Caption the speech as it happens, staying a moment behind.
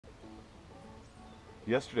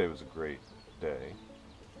Yesterday was a great day.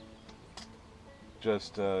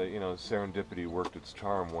 Just, serendipity worked its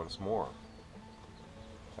charm once more.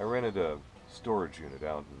 I rented a storage unit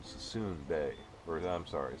out in Sassoon Bay, or I'm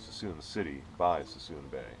sorry, Sassoon City by Sassoon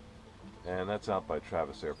Bay, and that's out by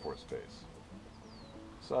Travis Air Force Base.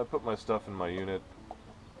 So I put my stuff in my unit,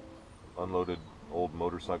 unloaded old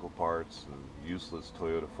motorcycle parts and useless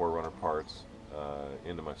Toyota 4Runner parts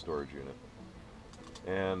into my storage unit.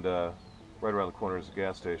 And right around the corner is a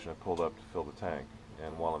gas station. I pulled up to fill the tank,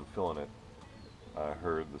 and while I'm filling it, I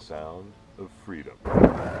heard the sound of freedom.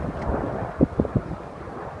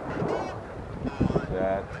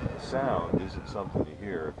 That sound isn't something you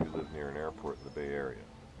hear if you live near an airport in the Bay Area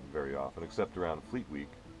very often, except around Fleet Week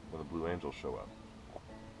when the Blue Angels show up.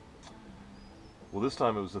 Well, this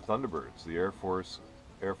time it was the Thunderbirds, the Air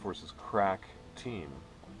Force's crack team,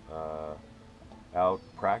 out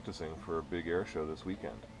practicing for a big air show this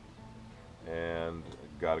weekend, and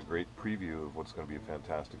got a great preview of what's going to be a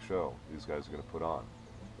fantastic show these guys are going to put on.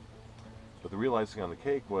 But the real icing on the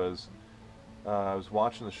cake was I was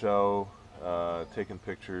watching the show, taking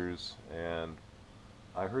pictures, and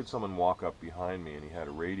I heard someone walk up behind me, and he had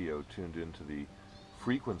a radio tuned into the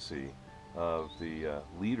frequency of the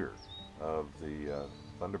leader of the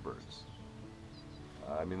Thunderbirds.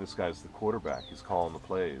 I mean, this guy's the quarterback. He's calling the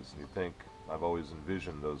plays, and you think, I've always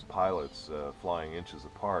envisioned those pilots flying inches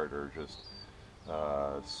apart, or just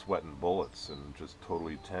sweating bullets and just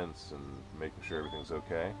totally tense and making sure everything's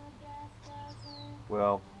okay.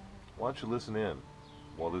 Well, why don't you listen in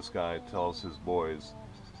while this guy tells his boys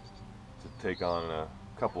to take on a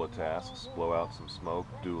couple of tasks: blow out some smoke,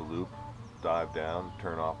 do a loop, dive down,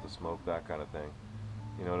 turn off the smoke, that kind of thing.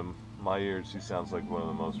 You know, to my ears, he sounds like one of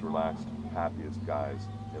the most relaxed, happiest guys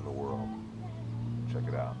in the world. Check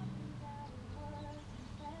it out.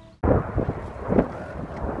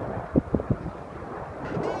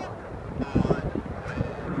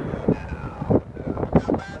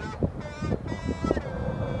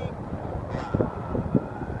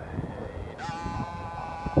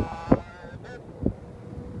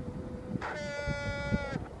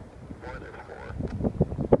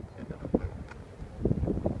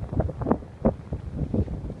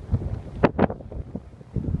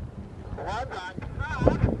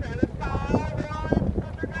 Hold on.